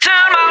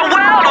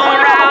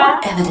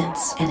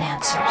Evidence and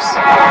Answers.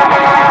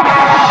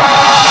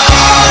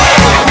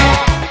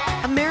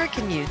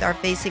 American youth are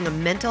facing a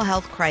mental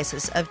health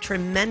crisis of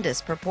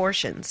tremendous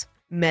proportions.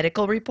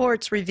 Medical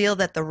reports reveal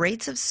that the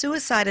rates of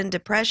suicide and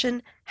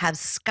depression have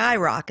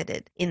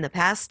skyrocketed in the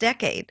past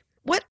decade.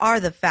 What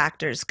are the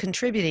factors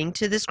contributing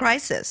to this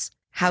crisis?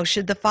 How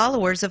should the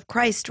followers of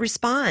Christ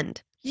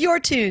respond? You're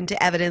tuned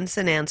to Evidence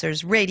and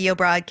Answers radio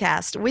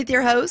broadcast with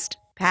your host,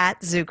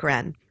 Pat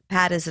Zukeran.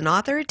 Pat is an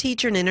author,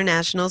 teacher, and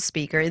international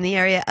speaker in the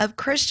area of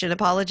Christian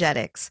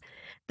apologetics,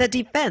 the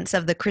defense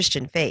of the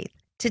Christian faith.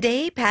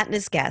 Today, Pat and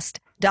his guest,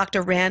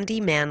 Dr.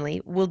 Randy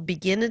Manley, will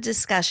begin a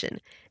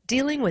discussion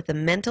dealing with the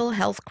mental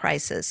health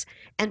crisis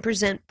and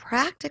present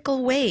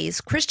practical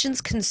ways Christians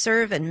can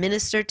serve and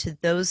minister to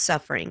those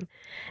suffering.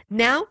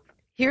 Now,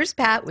 here's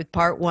Pat with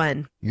part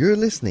one. You're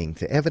listening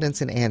to Evidence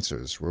and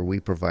Answers, where we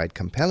provide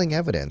compelling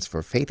evidence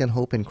for faith and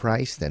hope in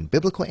Christ and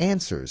biblical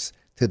answers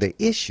to the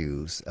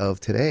issues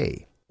of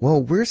today.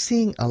 Well, we're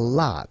seeing a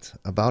lot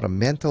about a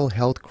mental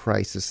health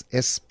crisis,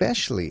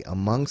 especially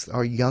amongst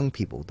our young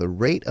people. The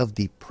rate of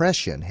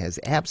depression has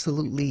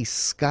absolutely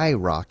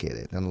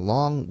skyrocketed, and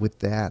along with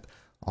that,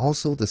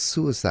 also the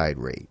suicide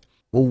rate.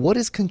 Well, what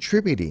is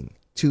contributing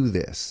to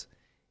this?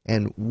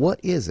 And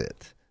what is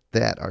it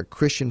that our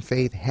Christian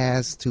faith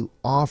has to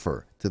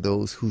offer to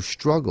those who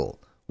struggle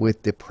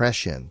with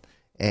depression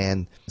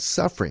and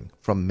suffering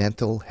from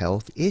mental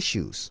health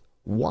issues?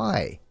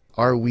 Why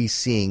are we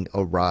seeing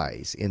a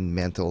rise in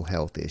mental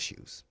health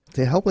issues?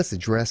 To help us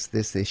address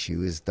this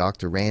issue is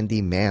Dr.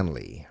 Randy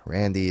Manley.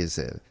 Randy is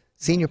a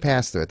senior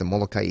pastor at the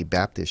Molokai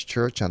Baptist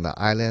Church on the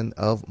island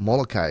of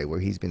Molokai, where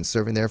he's been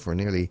serving there for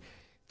nearly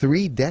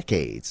 3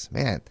 decades.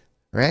 Man,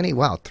 Randy,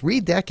 wow,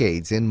 3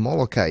 decades in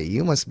Molokai.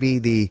 You must be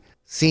the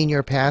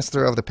senior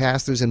pastor of the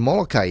pastors in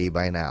Molokai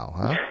by now,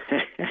 huh?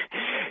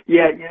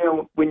 Yeah,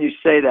 when you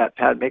say that,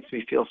 Pat, it makes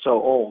me feel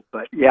so old.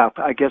 But yeah,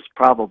 I guess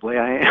probably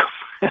I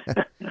am.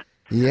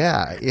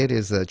 Yeah, it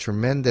is a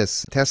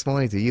tremendous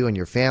testimony to you and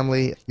your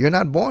family. You're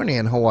not born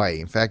in Hawaii.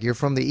 In fact, you're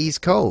from the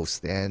East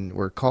Coast, and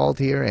we're called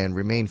here and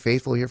remain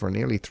faithful here for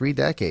nearly 3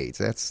 decades.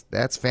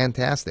 That's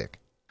fantastic.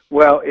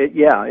 Well,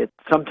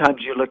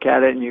 sometimes you look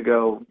at it and you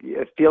go,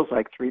 it feels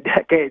like 3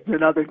 decades,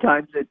 and other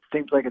times it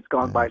seems like it's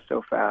gone by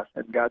so fast,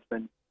 and God's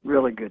been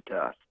really good to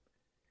us.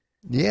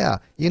 Yeah,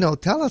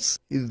 tell us,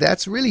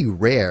 that's really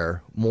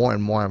rare. More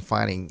and more I'm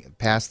finding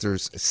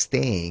pastors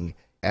staying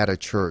at a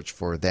church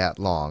for that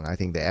long. I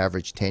think the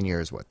average tenure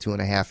is,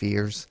 2.5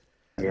 years?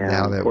 Yeah,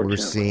 now that we're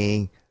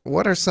seeing.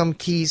 What are some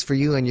keys for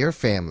you and your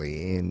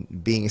family in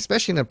being,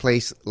 especially in a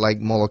place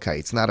like Molokai?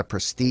 It's not a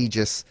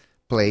prestigious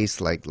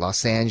place like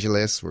Los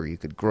Angeles where you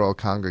could grow a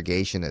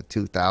congregation at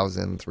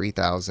 2,000,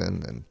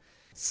 3,000, and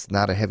it's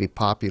not a heavy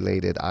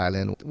populated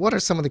island. What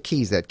are some of the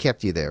keys that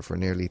kept you there for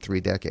nearly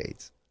 3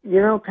 decades?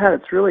 Pat,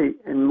 it's really,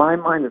 in my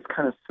mind, it's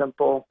kind of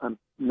simple. I'm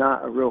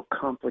not a real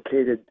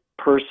complicated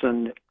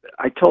person.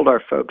 I told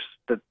our folks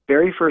the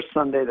very first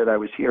Sunday that I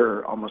was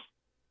here almost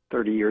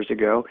 30 years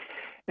ago,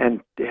 and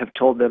have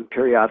told them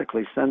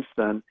periodically since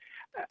then,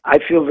 I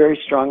feel very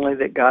strongly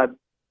that God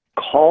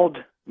called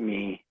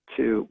me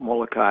to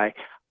Molokai.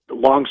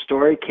 Long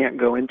story, can't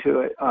go into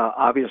it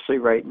obviously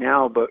right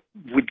now, but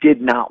we did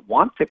not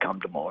want to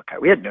come to Molokai.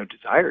 We had no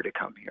desire to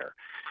come here.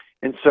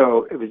 And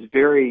so it was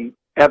very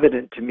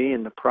evident to me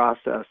in the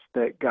process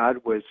that God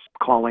was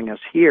calling us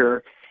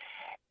here.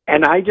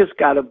 And I just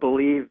got to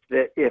believe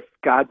that if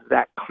God's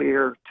that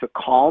clear to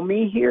call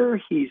me here,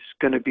 he's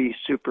going to be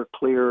super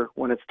clear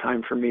when it's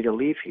time for me to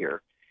leave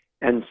here.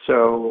 And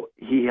so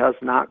he has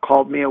not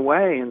called me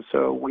away, and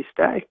so we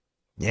stay.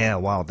 Yeah,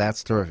 wow,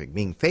 that's terrific.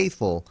 Being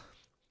faithful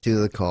to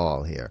the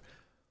call here.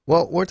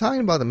 Well, we're talking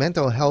about the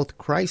mental health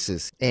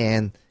crisis,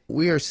 and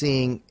we are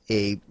seeing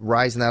a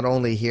rise not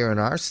only here in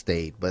our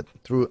state, but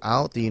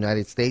throughout the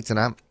United States, and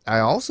I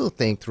also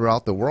think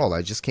throughout the world.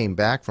 I just came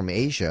back from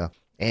Asia,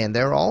 and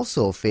they're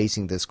also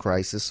facing this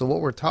crisis. So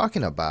what we're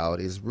talking about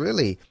is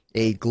really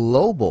a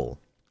global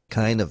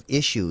kind of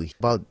issue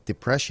about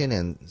depression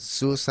and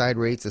suicide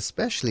rates,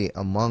 especially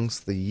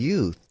amongst the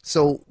youth.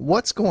 So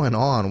what's going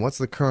on? What's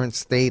the current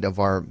state of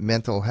our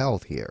mental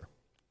health here?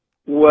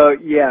 Well,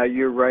 yeah,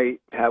 you're right,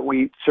 Pat.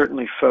 We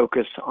certainly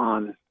focus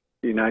on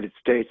the United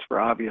States for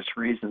obvious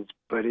reasons,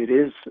 but it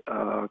is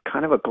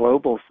kind of a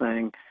global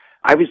thing.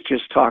 I was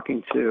just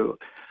talking to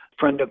a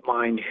friend of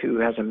mine who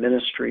has a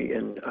ministry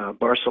in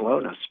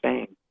Barcelona,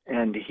 Spain,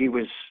 and he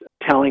was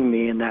telling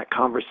me in that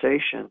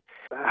conversation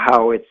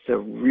how it's a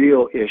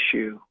real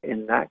issue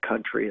in that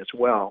country as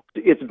well.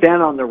 It's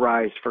been on the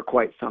rise for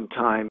quite some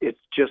time. It's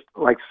just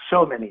like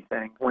so many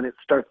things. When it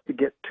starts to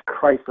get to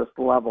crisis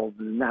level,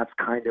 then that's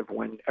kind of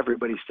when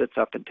everybody sits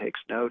up and takes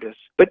notice.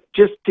 But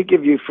just to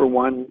give you for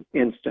one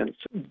instance,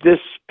 this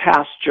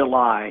past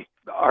July,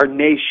 our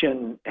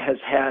nation has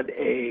had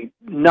a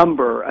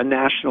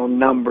national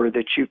number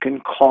that you can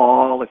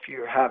call if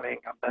you're having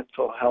a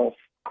mental health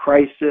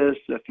crisis,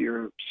 if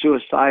you're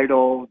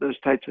suicidal, those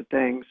types of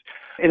things.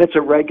 And it's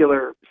a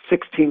regular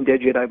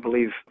 16-digit, I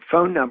believe,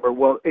 phone number.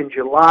 Well, in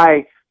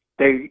July,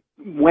 they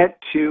went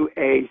to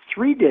a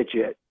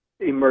 3-digit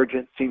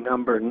emergency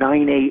number.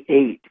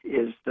 988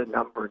 is the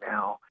number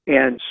now.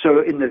 And so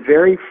in the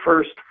very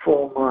first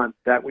full month,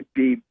 that would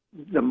be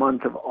the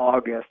month of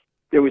August,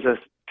 there was a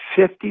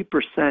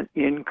 50%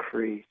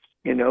 increase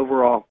in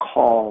overall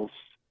calls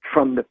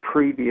from the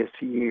previous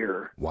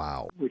year.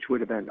 Wow. Which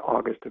would have been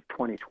August of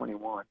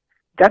 2021.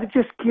 That would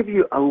just give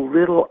you a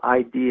little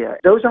idea.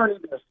 Those aren't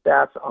even the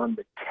stats on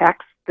the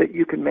text that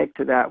you can make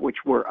to that, which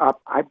were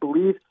up, I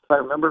believe, if I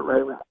remember it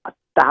right,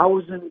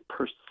 1,000%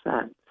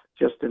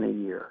 just in a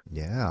year.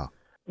 Yeah.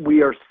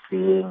 We are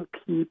seeing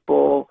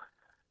people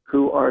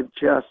who are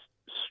just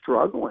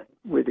struggling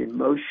with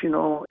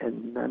emotional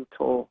and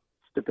mental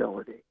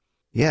stability.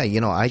 Yeah,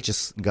 I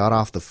just got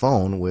off the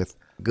phone with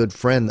a good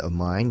friend of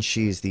mine.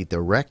 She's the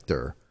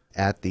director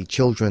at the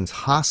Children's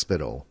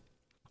Hospital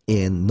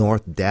in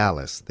North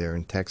Dallas, there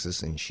in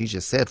Texas, and she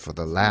just said for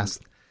the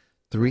last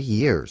 3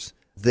 years,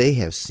 they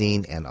have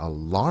seen an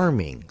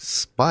alarming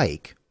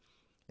spike,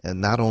 and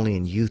not only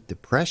in youth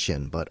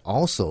depression, but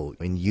also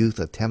in youth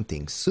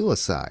attempting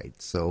suicide.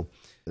 So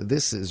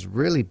this has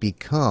really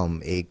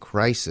become a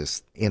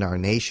crisis in our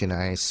nation.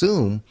 I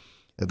assume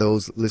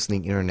those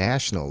listening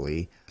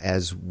internationally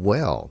as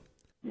well.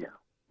 Yeah.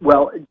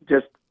 Well,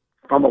 just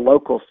from a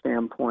local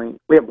standpoint,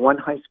 we have one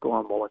high school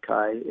on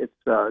Molokai. It's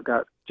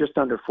got just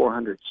under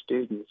 400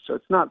 students, so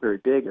it's not very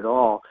big at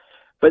all.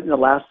 But in the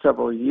last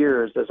several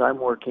years, as I'm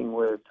working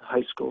with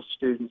high school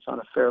students on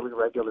a fairly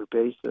regular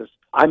basis,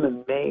 I'm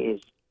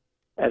amazed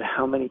at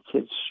how many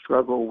kids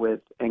struggle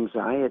with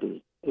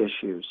anxiety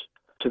issues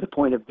to the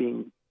point of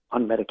being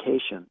on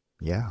medication.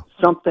 Yeah.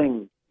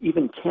 Something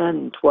even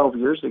 10, 12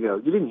 years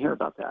ago, you didn't hear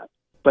about that.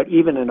 But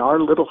even in our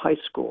little high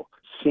school,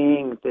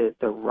 seeing the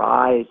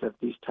rise of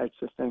these types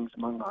of things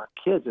among our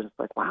kids, and it's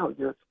like, wow,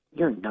 you're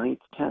ninth,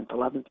 10th,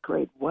 11th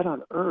grade. What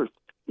on earth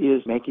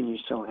is making you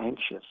so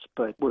anxious?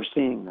 But we're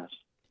seeing this.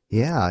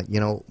 Yeah,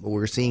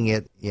 we're seeing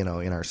it, in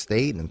our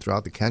state and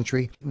throughout the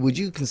country. Would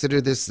you consider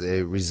this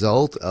a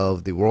result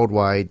of the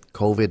worldwide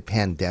COVID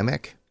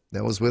pandemic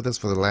that was with us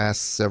for the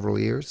last several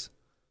years?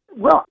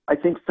 Well, I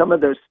think some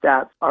of those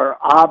stats are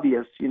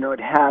obvious. It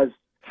has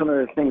some of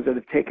the things that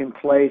have taken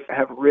place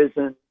have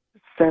risen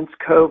since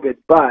COVID.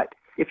 But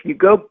if you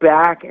go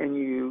back and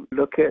you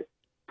look at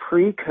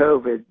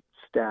pre-COVID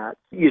stats,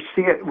 you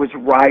see it was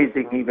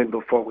rising even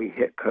before we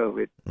hit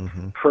COVID.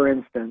 Mm-hmm. For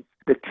instance,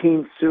 the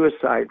teen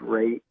suicide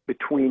rate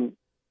between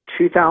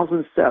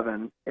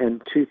 2007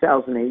 and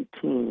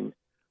 2018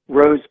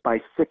 rose by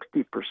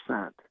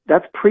 60%.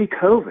 That's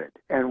pre-COVID,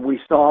 and we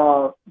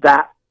saw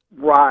that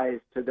rise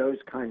to those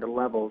kind of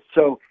levels.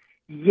 So,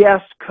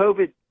 yes,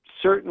 COVID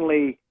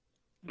certainly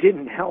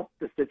didn't help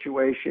the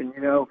situation,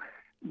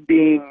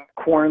 being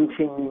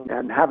quarantined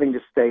and having to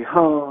stay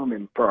home,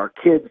 and for our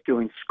kids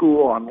doing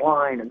school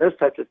online and those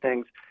types of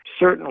things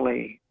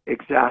certainly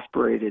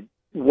exasperated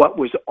what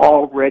was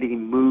already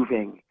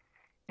moving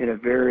in a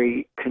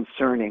very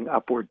concerning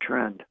upward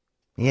trend.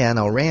 Yeah,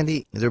 now,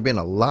 Randy, there have been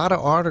a lot of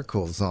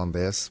articles on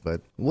this,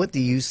 but what do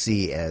you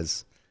see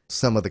as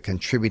some of the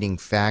contributing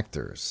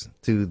factors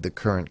to the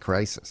current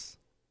crisis?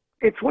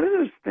 It's one of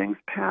those things,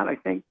 Pat, I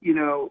think,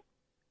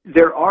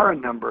 there are a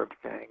number of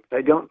things.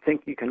 I don't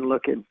think you can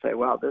look and say,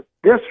 wow,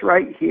 this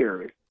right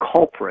here is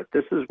culprit.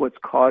 This is what's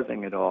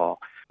causing it all.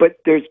 But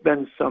there's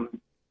been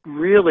some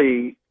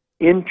really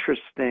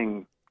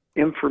interesting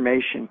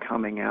information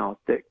coming out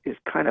that is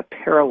kind of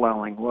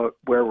paralleling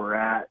where we're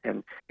at.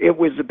 And it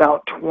was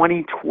about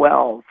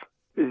 2012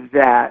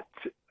 that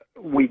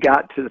we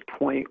got to the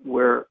point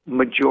where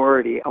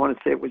majority, I want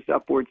to say it was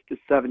upwards to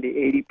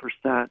 70,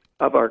 80%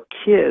 of our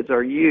kids,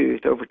 our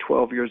youth over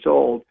 12 years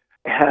old,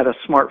 had a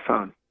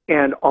smartphone.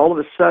 And all of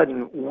a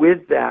sudden,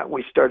 with that,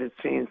 we started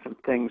seeing some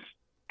things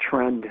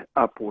trend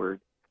upward.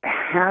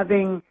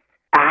 Having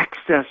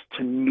access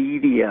to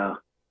media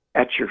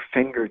at your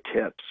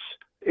fingertips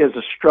is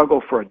a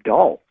struggle for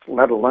adults,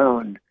 let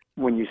alone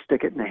when you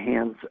stick it in the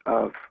hands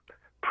of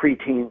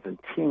preteens and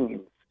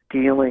teens,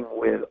 dealing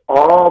with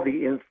all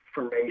the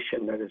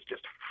information that is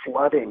just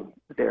flooding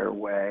their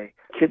way.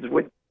 Kids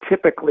would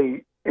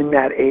typically, in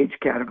that age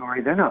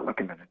category, they're not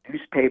looking at a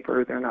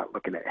newspaper, they're not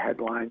looking at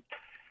headlines.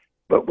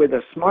 But with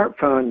a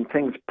smartphone,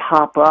 things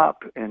pop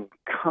up and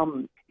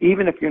come.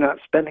 Even if you're not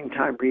spending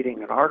time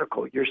reading an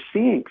article, you're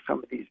seeing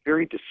some of these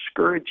very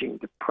discouraging,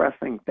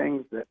 depressing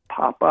things that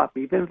pop up,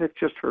 even if it's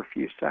just for a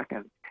few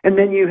seconds. And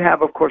then you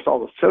have, of course, all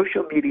the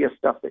social media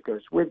stuff that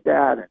goes with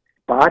that, and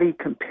body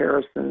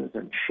comparisons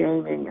and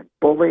shaming and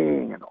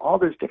bullying and all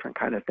those different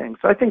kind of things.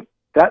 So I think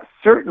that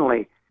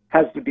certainly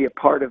has to be a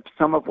part of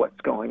some of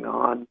what's going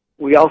on.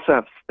 We also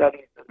have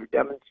studies that are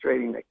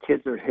demonstrating that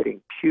kids are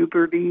hitting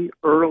puberty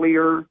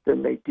earlier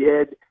than they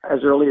did as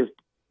early as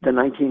the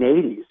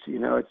 1980s.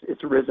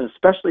 It's risen,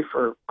 especially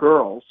for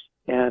girls,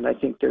 and I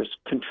think there's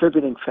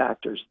contributing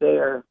factors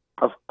there.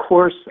 Of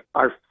course,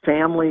 our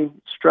family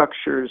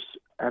structures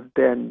have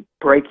been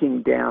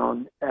breaking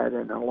down at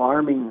an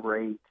alarming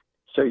rate.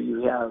 So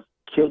you have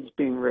kids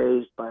being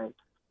raised by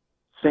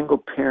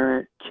single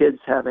parent, kids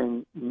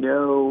having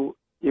no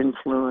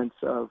influence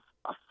of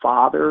a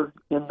father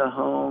in the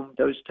home,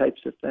 those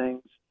types of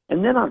things.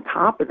 And then on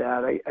top of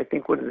that, I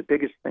think one of the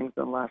biggest things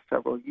in the last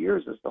several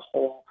years is the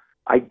whole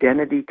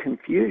identity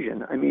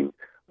confusion. I mean,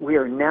 we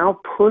are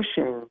now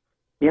pushing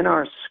in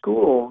our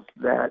schools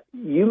that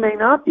you may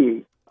not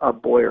be a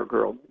boy or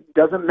girl.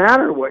 Doesn't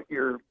matter what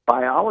your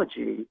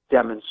biology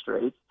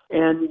demonstrates.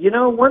 And,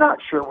 we're not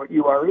sure what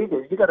you are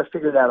either. You got to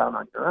figure that out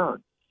on your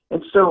own.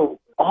 And so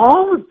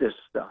all of this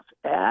stuff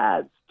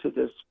adds to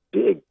this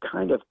big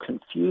kind of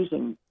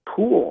confusing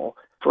pool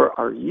for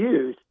our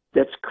youth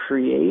that's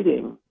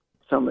creating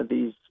some of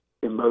these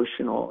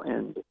emotional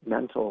and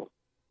mental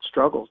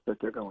struggles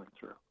that they're going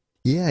through.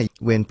 Yeah,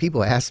 when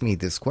people ask me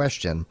this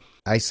question,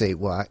 I say,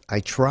 well, I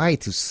try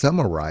to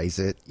summarize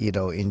it,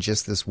 in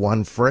just this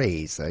one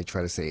phrase. I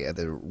try to say at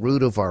the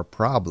root of our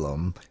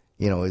problem,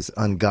 is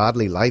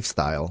ungodly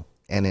lifestyle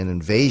and an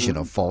invasion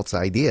of false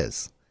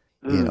ideas.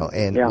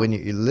 And when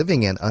you're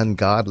living an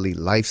ungodly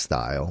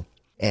lifestyle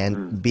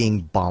and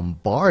being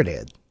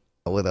bombarded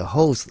with a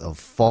host of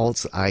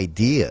false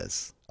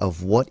ideas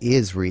of what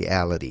is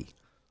reality,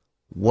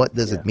 what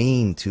does it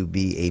mean to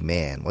be a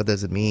man? What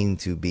does it mean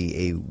to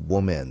be a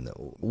woman?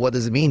 What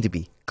does it mean to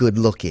be good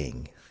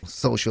looking,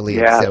 socially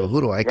acceptable?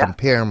 Who do I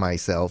compare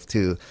myself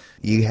to?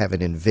 You have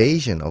an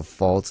invasion of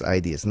false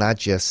ideas, not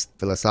just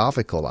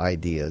philosophical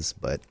ideas,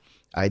 but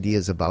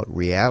ideas about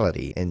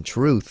reality and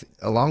truth,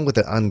 along with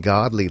the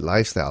ungodly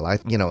lifestyle.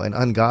 An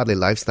ungodly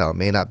lifestyle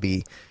may not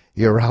be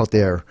you're out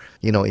there,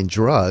 in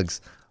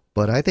drugs.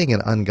 But I think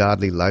an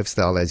ungodly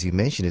lifestyle, as you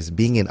mentioned, is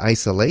being in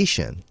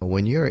isolation.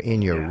 When you're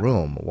in your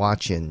room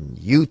watching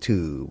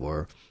YouTube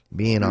or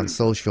being on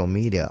social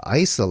media,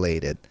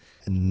 isolated,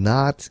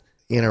 not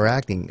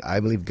interacting. I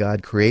believe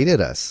God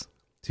created us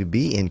to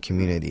be in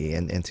community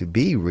and to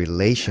be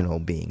relational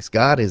beings.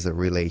 God is a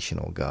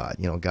relational God.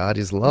 God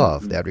is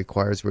love. That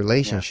requires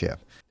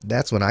relationship.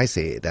 That's when I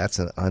say that's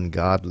an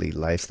ungodly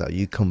lifestyle.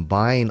 You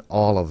combine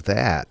all of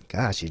that,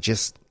 gosh, it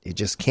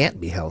just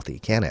can't be healthy,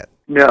 can it?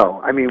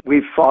 No, I mean,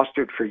 we've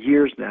fostered for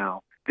years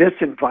now this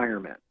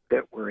environment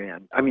that we're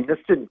in. I mean, this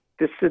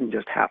didn't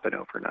just happen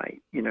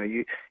overnight.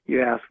 You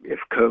ask if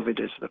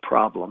COVID is the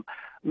problem.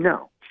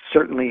 No,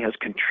 certainly has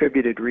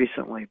contributed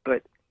recently,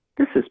 but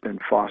this has been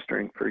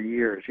fostering for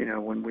years.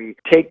 When we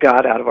take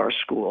God out of our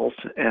schools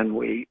and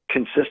we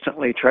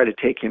consistently try to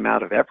take him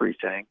out of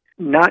everything,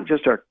 not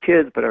just our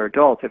kids, but our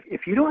adults,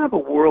 if you don't have a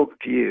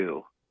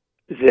worldview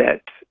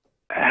that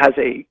has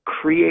a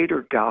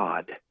creator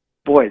God,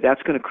 boy,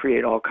 that's going to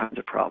create all kinds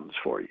of problems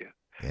for you.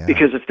 Yeah.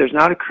 Because if there's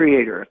not a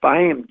creator, if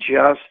I am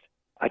just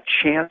a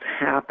chance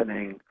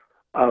happening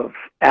of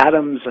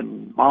atoms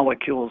and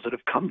molecules that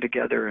have come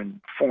together and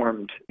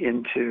formed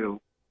into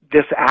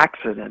this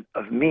accident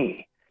of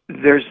me,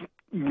 there's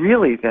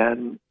really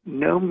then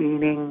no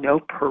meaning, no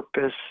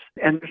purpose,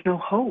 and there's no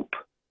hope.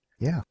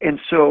 Yeah. And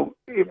so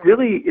it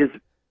really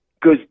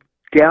goes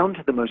down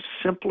to the most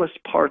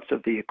simplest parts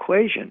of the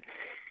equation.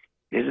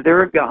 Is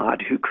there a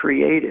God who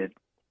created?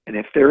 And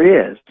if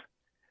there is,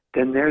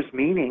 then there's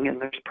meaning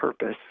and there's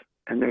purpose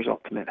and there's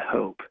ultimate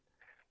hope.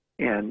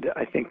 And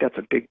I think that's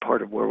a big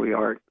part of where we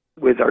are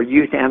with our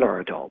youth and our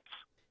adults.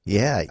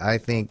 Yeah, I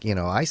think,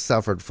 I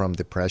suffered from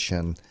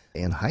depression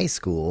in high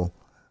school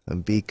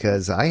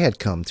because I had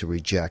come to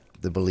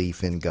reject the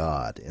belief in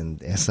God.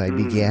 And as I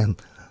began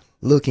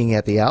looking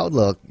at the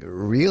outlook,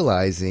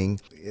 realizing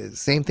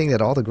same thing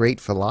that all the great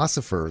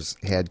philosophers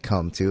had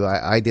come to.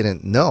 I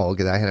didn't know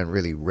because I hadn't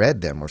really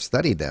read them or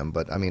studied them.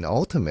 But I mean,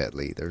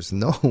 ultimately, there's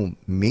no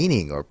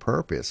meaning or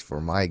purpose for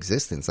my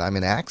existence. I'm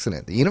an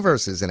accident. The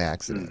universe is an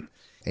accident.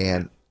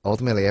 And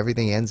ultimately,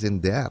 everything ends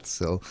in death.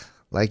 So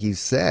like you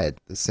said,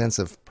 the sense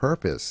of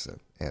purpose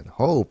and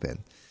hope and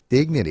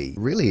dignity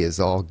really is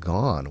all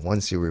gone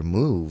once you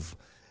remove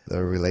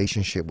the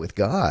relationship with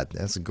God.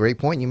 That's a great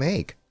point you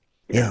make.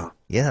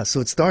 Yeah. So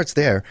it starts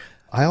there.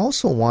 I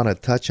also want to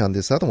touch on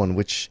this other one,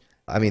 which,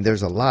 I mean,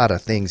 there's a lot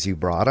of things you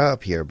brought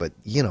up here, but,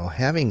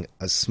 having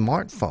a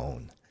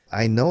smartphone.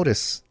 I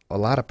notice a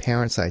lot of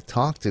parents I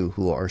talk to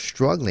who are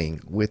struggling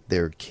with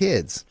their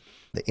kids,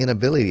 the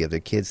inability of their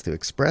kids to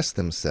express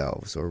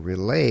themselves or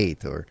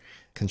relate or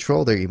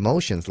control their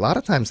emotions. A lot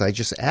of times I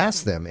just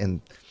ask them,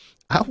 and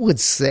I would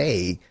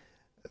say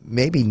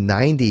maybe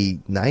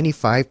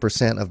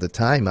 95% of the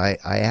time I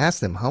ask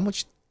them, how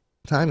much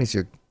time is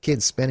your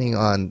kid spending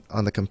on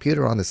the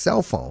computer, on the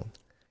cell phone?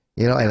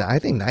 And I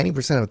think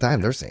 90% of the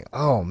time they're saying,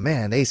 oh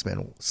man, they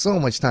spend so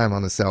much time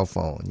on the cell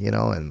phone,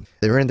 and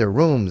they're in their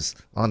rooms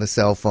on the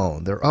cell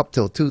phone. They're up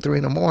till 2, 3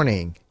 in the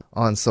morning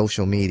on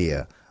social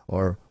media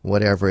or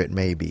whatever it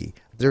may be.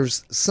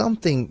 There's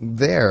something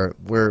there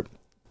where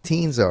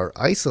teens are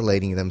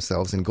isolating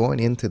themselves and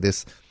going into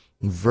this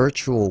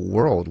virtual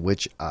world,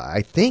 which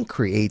I think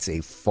creates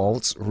a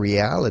false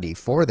reality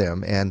for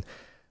them. And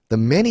the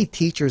many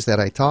teachers that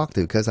I talk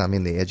to, because I'm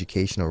in the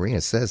educational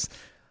arena, says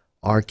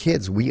our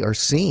kids we are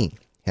seeing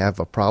have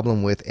a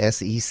problem with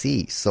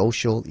SEC,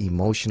 social,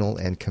 emotional,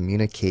 and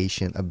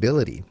communication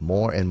ability,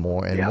 more and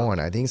more and more.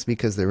 And I think it's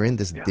because they're in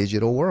this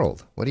digital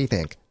world. What do you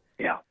think?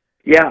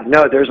 Yeah,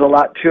 no, there's a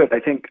lot to it. I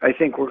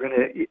think we're going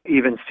to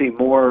even see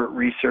more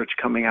research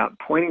coming out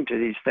pointing to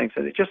these things,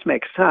 and it just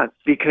makes sense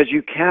because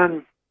you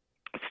can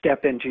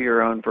step into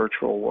your own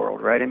virtual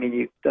world, right? I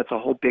mean, that's a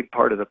whole big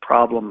part of the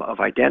problem of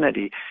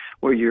identity,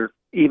 where you're,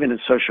 even in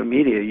social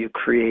media, you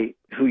create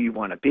who you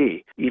want to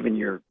be. Even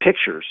your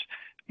pictures,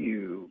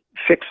 you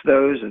fix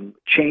those and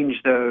change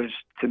those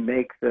to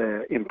make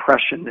the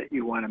impression that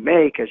you want to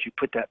make as you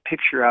put that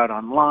picture out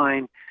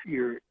online.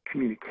 Your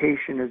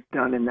communication is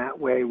done in that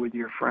way with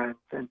your friends.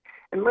 And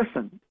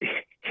listen,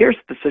 here's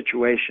the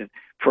situation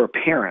for a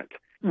parent.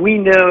 We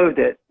know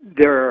that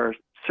there are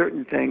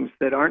certain things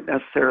that aren't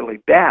necessarily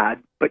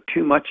bad, but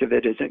too much of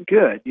it isn't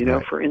good. You know,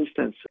 Right. for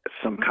instance,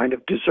 some kind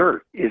of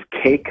dessert. Is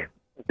cake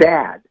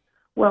bad?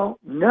 Well,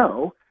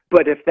 no.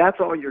 But if that's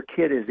all your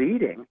kid is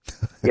eating,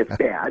 it's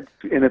bad,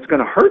 and it's going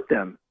to hurt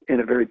them in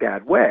a very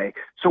bad way.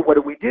 So what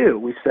do?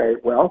 We say,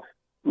 well,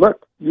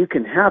 look, you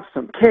can have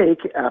some cake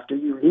after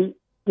you eat,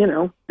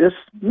 this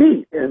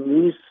meat and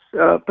these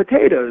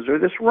potatoes or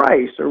this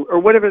rice or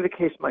whatever the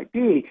case might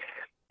be.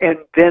 And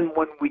then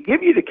when we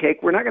give you the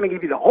cake, we're not going to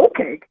give you the whole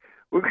cake.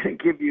 We're going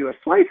to give you a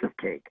slice of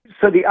cake.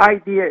 So the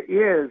idea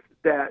is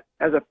that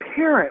as a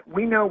parent,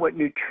 we know what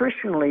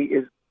nutritionally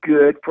is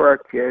good for our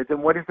kids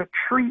and what is a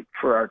treat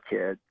for our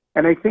kids.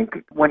 And I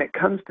think when it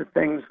comes to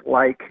things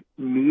like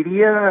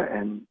media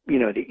and,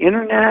 the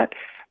internet,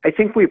 I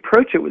think we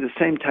approach it with the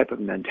same type of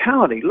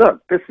mentality.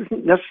 Look, this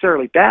isn't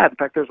necessarily bad. In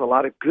fact, there's a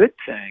lot of good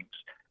things.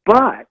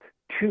 But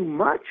too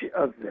much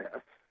of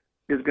this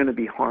is going to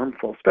be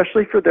harmful,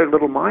 especially for their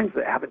little minds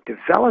that haven't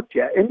developed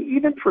yet, and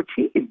even for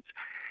teens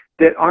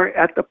that aren't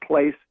at the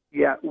place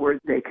yet where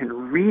they can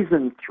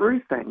reason through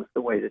things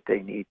the way that they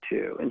need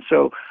to. And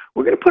so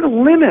we're going to put a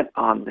limit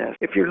on this.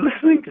 If you're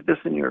listening to this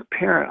and you're a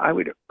parent, I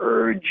would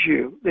urge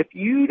you, if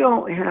you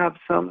don't have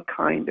some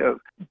kind of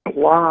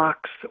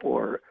blocks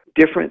or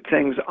different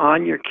things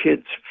on your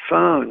kids'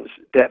 phones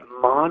that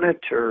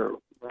monitor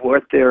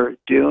what they're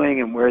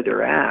doing and where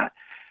they're at,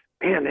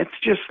 man, it's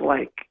just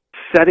like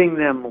setting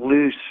them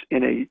loose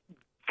in a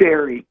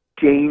very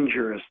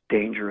dangerous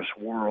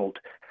world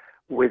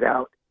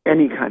without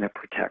any kind of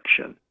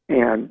protection.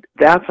 And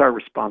that's our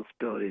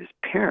responsibility as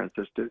parents,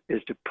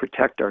 is to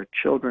protect our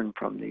children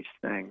from these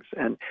things.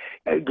 And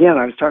again,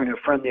 I was talking to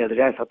a friend the other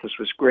day. I thought this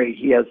was great.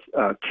 He has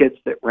kids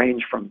that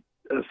range from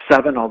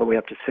 7 all the way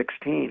up to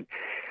 16.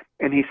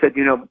 And he said,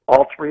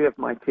 all 3 of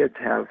my kids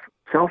have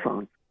cell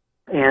phones.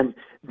 And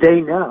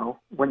they know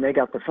when they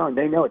got the phone,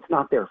 they know it's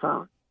not their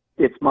phone.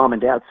 It's mom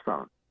and dad's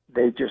phone.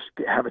 They just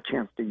have a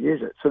chance to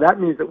use it. So that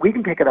means that we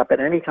can pick it up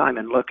at any time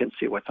and look and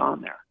see what's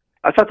on there.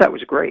 I thought that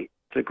was great.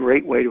 It's a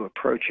great way to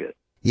approach it.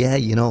 Yeah,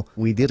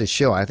 we did a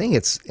show. I think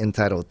it's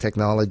entitled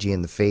Technology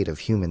and the Fate of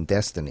Human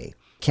Destiny.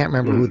 Can't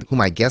remember who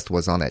my guest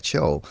was on that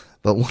show,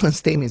 but one of the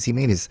statements he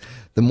made is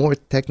the more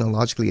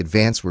technologically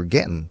advanced we're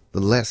getting, the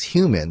less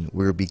human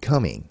we're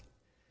becoming.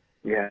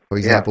 Yeah. For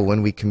example,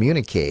 when we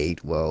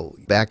communicate, well,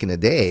 back in the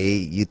day,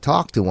 you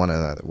talk to one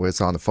another, whether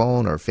it's on the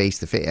phone or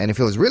face-to-face. And if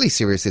it was really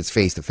serious, it's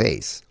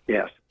face-to-face.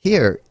 Yes.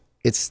 Here,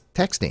 it's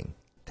texting.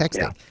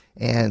 Yeah.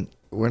 And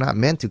we're not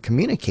meant to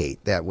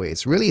communicate that way.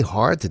 It's really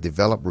hard to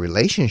develop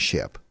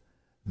relationship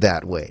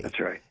that way. That's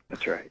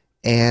right.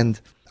 And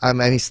I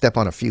may step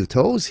on a few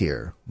toes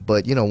here,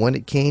 but, when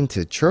it came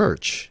to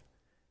church,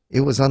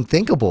 it was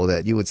unthinkable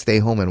that you would stay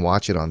home and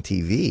watch it on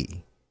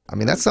TV. I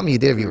mean, that's something you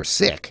did if you were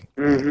sick,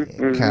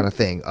 kind of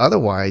thing.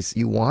 Otherwise,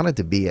 you wanted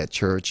to be at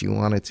church. You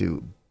wanted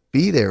to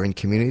be there in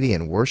community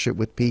and worship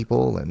with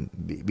people and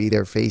be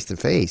there face to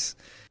face.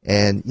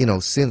 And,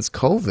 since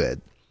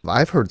COVID,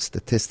 I've heard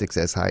statistics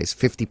as high as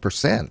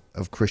 50%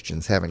 of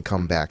Christians haven't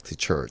come back to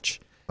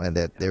church and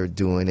that they're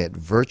doing it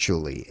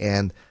virtually.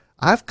 And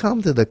I've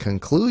come to the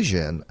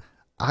conclusion,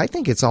 I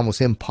think it's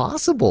almost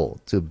impossible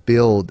to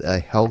build a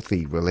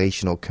healthy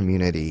relational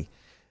community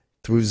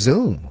through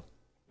Zoom.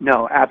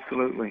 No,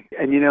 absolutely.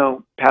 And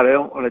Pat, I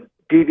don't want to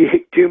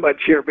deviate too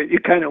much here, but you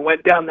kind of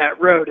went down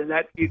that road, and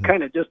that you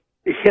kind of just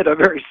hit a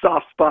very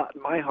soft spot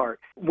in my heart.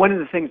 One of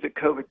the things that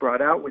COVID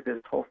brought out with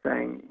this whole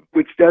thing,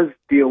 which does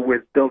deal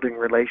with building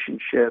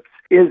relationships,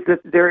 is that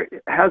there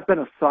has been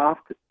a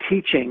soft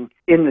teaching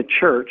in the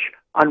church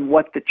on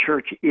what the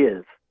church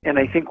is. And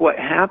I think what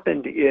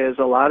happened is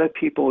a lot of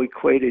people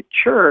equated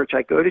church.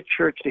 I go to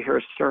church to hear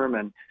a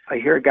sermon. I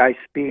hear a guy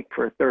speak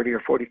for 30 or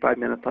 45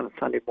 minutes on a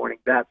Sunday morning.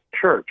 That's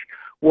church.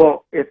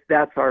 Well, if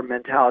that's our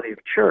mentality of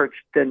church,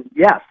 then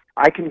yes,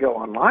 I can go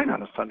online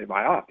on a Sunday.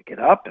 I don't have to get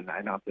up, and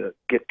I don't have to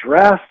get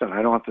dressed, and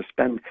I don't have to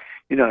spend,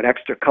 an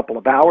extra couple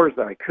of hours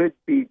that I could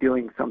be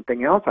doing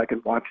something else. I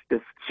can watch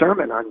this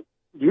sermon on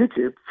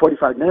YouTube,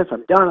 45 minutes,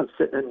 I'm done, I'm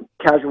sitting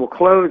in casual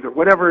clothes or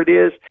whatever it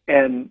is,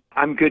 and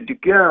I'm good to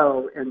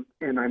go,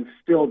 and I'm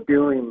still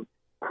doing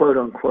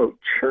quote-unquote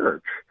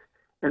church.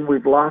 And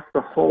we've lost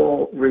the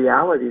whole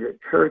reality that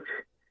church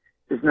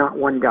is not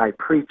one guy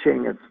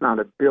preaching, it's not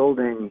a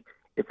building,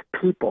 it's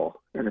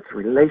people, and it's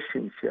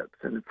relationships,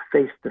 and it's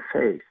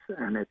face-to-face,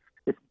 and it's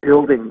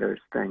building those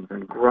things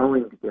and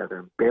growing together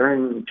and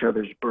bearing each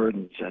other's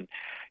burdens and,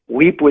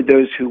 weep with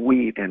those who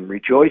weep and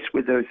rejoice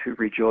with those who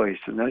rejoice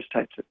and those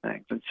types of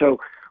things. And so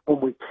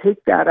when we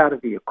take that out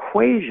of the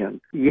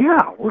equation,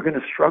 we're going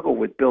to struggle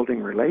with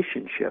building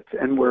relationships.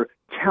 And we're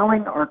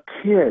telling our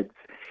kids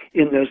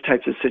in those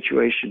types of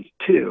situations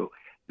too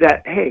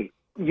that, hey,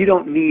 you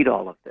don't need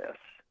all of this.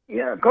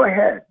 Yeah, go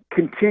ahead.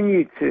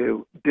 Continue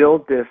to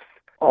build this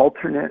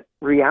alternate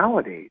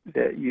reality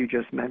that you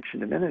just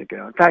mentioned a minute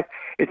ago. In fact,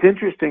 it's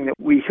interesting that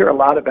we hear a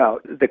lot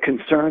about the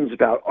concerns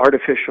about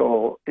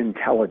artificial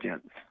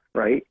intelligence,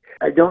 right?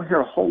 I don't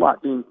hear a whole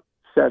lot being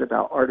said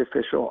about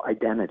artificial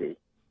identity.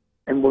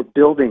 And we're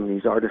building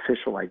these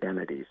artificial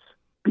identities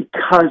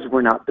because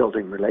we're not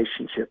building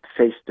relationships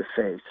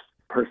face-to-face,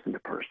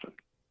 person-to-person.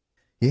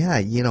 Yeah,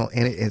 and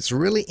it's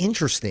really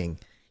interesting.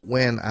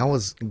 When I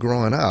was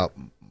growing up,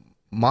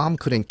 Mom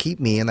couldn't keep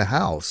me in the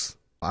house.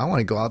 I want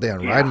to go out there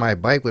and ride my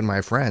bike with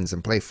my friends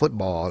and play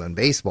football and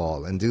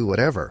baseball and do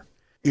whatever.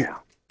 Yeah.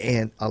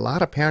 And a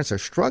lot of parents are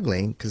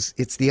struggling because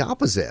it's the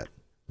opposite.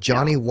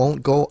 Johnny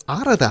won't go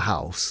out of the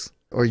house,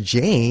 or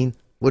Jane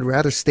would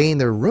rather stay in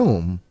their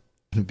room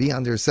and be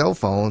on their cell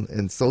phone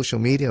and social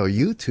media or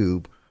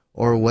YouTube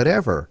or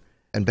whatever.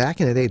 And back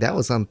in the day, that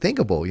was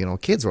unthinkable.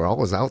 Kids were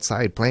always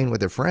outside playing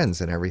with their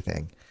friends and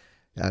everything.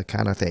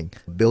 Kind of thing.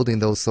 Building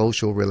those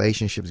social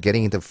relationships,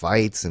 getting into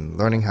fights and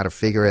learning how to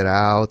figure it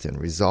out and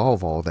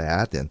resolve all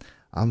that. And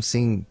I'm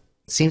seeing,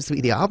 seems to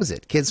be the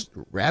opposite. Kids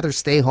rather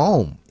stay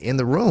home in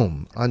the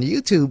room on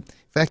YouTube.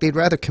 In fact, they'd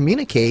rather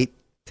communicate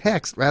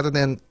text rather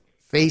than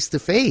face to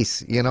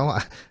face.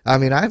 I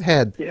mean, I've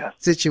had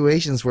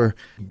situations where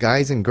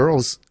guys and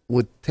girls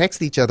would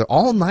text each other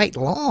all night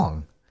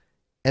long.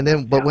 And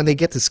then, but when they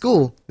get to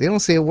school, they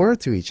don't say a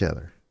word to each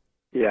other.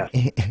 Yeah.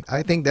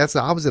 I think that's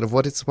the opposite of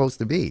what it's supposed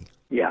to be.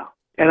 Yeah.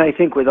 And I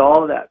think with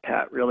all of that,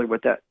 Pat, really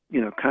with that,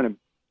 kind of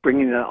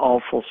bringing that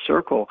all full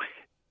circle,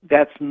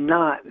 that's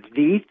not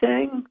the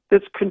thing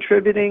that's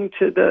contributing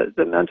to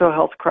the mental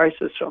health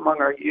crisis among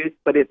our youth,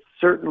 but it's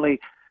certainly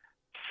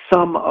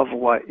some of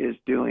what is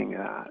doing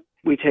that.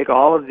 We take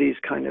all of these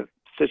kind of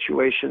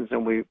situations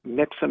and we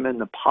mix them in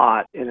the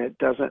pot, and it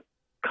doesn't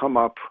come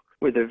up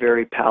with a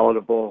very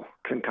palatable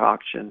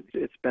concoction.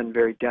 It's been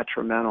very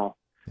detrimental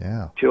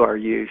to our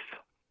youth.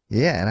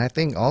 Yeah, and I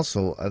think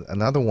also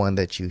another one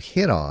that you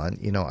hit on,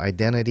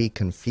 identity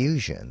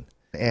confusion.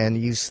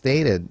 And you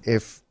stated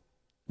if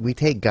we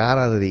take God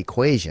out of the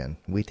equation,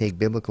 we take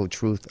biblical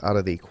truth out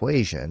of the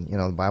equation,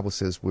 the Bible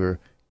says we're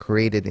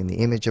created in the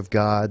image of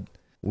God.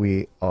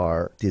 We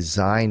are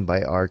designed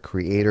by our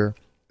Creator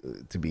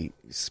to be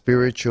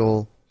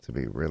spiritual, to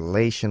be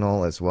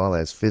relational, as well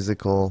as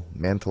physical,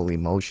 mental,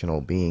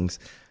 emotional beings.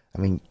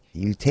 I mean,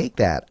 you take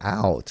that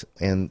out,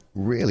 and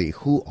really,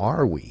 who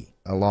are we?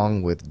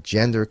 Along with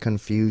gender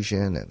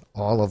confusion and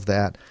all of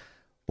that.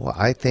 Well,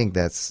 I think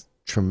that's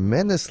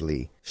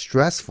tremendously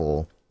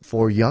stressful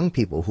for young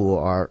people who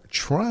are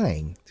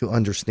trying to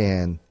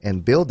understand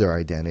and build their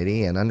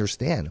identity and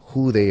understand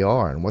who they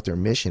are and what their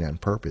mission and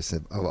purpose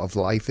of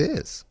life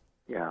is.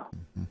 Yeah,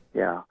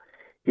 yeah.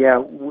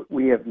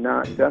 We have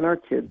not done our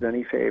kids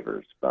any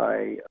favors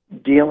by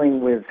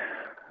dealing with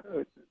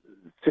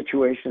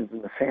situations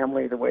in the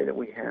family the way that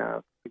we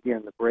have.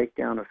 Again, the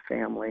breakdown of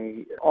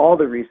family. All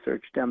the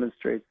research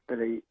demonstrates that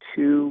a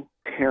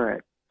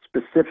two-parent,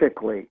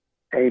 specifically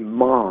a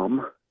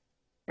mom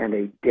and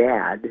a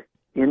dad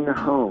in the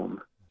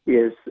home,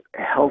 is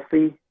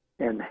healthy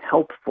and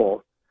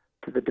helpful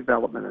to the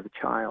development of the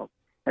child.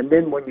 And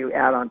then when you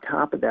add on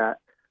top of that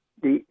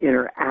the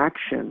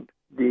interaction,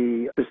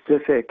 the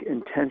specific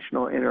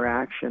intentional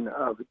interaction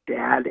of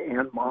dad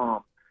and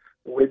mom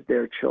with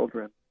their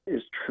children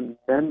is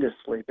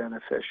tremendously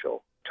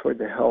beneficial toward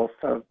the health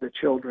of the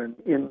children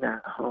in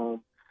that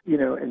home.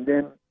 And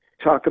then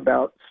talk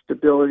about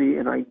stability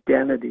and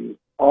identity.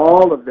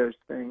 All of those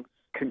things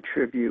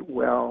contribute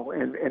well,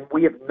 and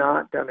we have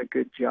not done a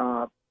good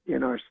job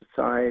in our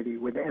society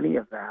with any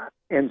of that.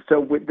 And so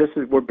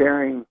we're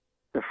bearing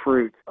the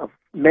fruit of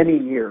many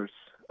years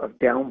of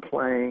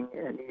downplaying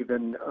and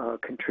even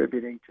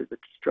contributing to the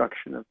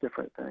destruction of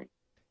different things.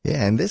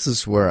 Yeah, and this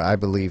is where I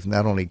believe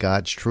not only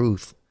God's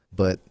truth,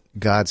 but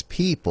God's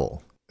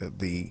people,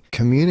 the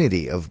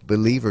community of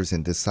believers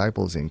and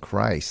disciples in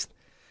Christ,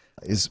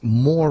 is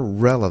more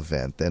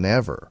relevant than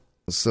ever.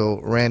 So,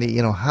 Randy,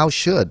 how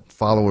should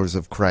followers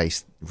of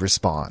Christ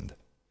respond?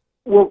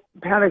 Well,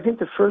 Pat, I think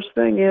the first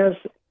thing is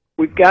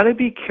we've got to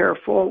be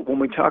careful when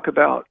we talk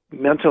about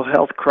mental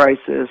health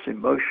crisis,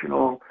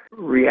 emotional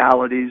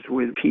realities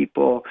with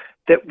people,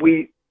 that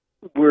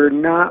we're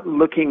not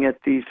looking at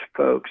these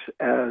folks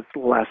as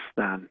less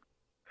than.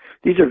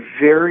 These are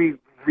very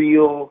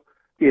real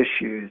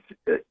issues,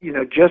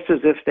 just as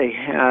if they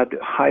had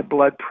high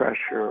blood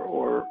pressure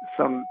or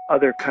some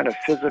other kind of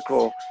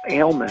physical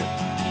ailment.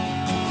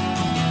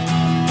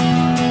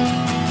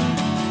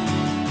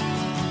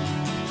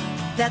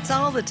 That's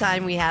all the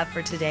time we have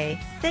for today.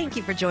 Thank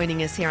you for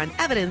joining us here on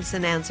Evidence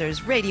and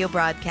Answers radio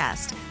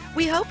broadcast.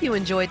 We hope you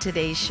enjoyed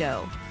today's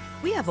show.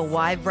 We have a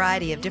wide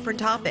variety of different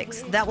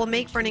topics that will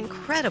make for an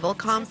incredible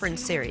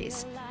conference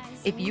series.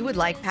 If you would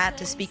like Pat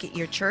to speak at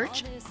your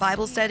church,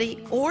 Bible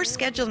study, or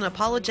schedule an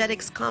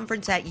apologetics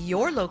conference at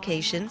your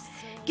location,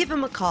 give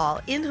him a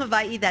call. In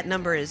Hawaii, that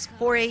number is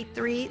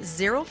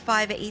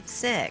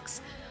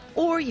 483-0586.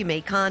 Or you may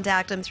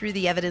contact him through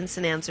the Evidence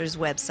and Answers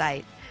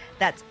website.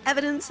 That's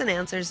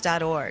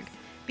evidenceandanswers.org.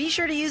 Be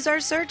sure to use our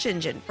search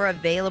engine for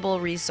available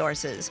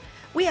resources.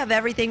 We have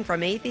everything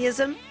from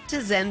atheism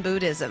to Zen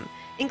Buddhism,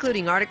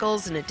 including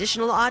articles and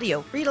additional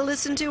audio free to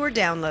listen to or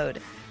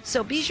download.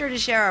 So be sure to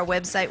share our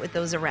website with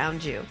those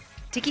around you.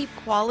 To keep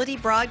quality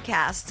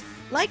broadcasts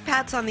like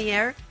Pat's on the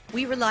Air,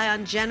 we rely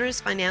on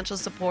generous financial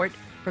support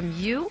from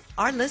you,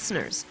 our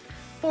listeners.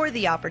 For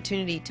the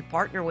opportunity to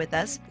partner with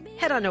us,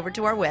 head on over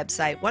to our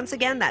website. Once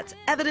again, that's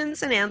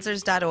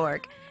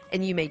evidenceandanswers.org,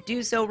 and you may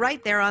do so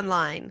right there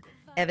online.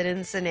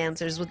 Evidence and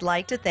Answers would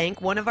like to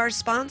thank one of our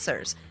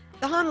sponsors,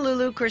 the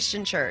Honolulu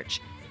Christian Church.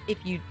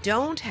 If you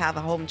don't have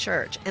a home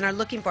church and are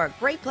looking for a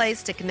great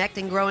place to connect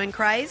and grow in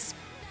Christ,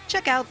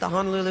 check out the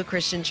Honolulu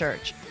Christian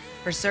Church.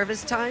 For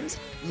service times,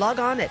 log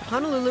on at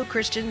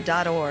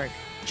honoluluchristian.org.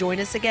 Join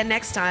us again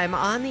next time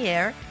on the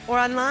air or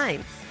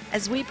online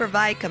as we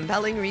provide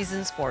compelling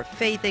reasons for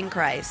faith in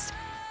Christ.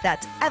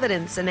 That's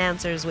Evidence and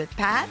Answers with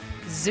Pat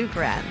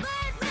Zukeran.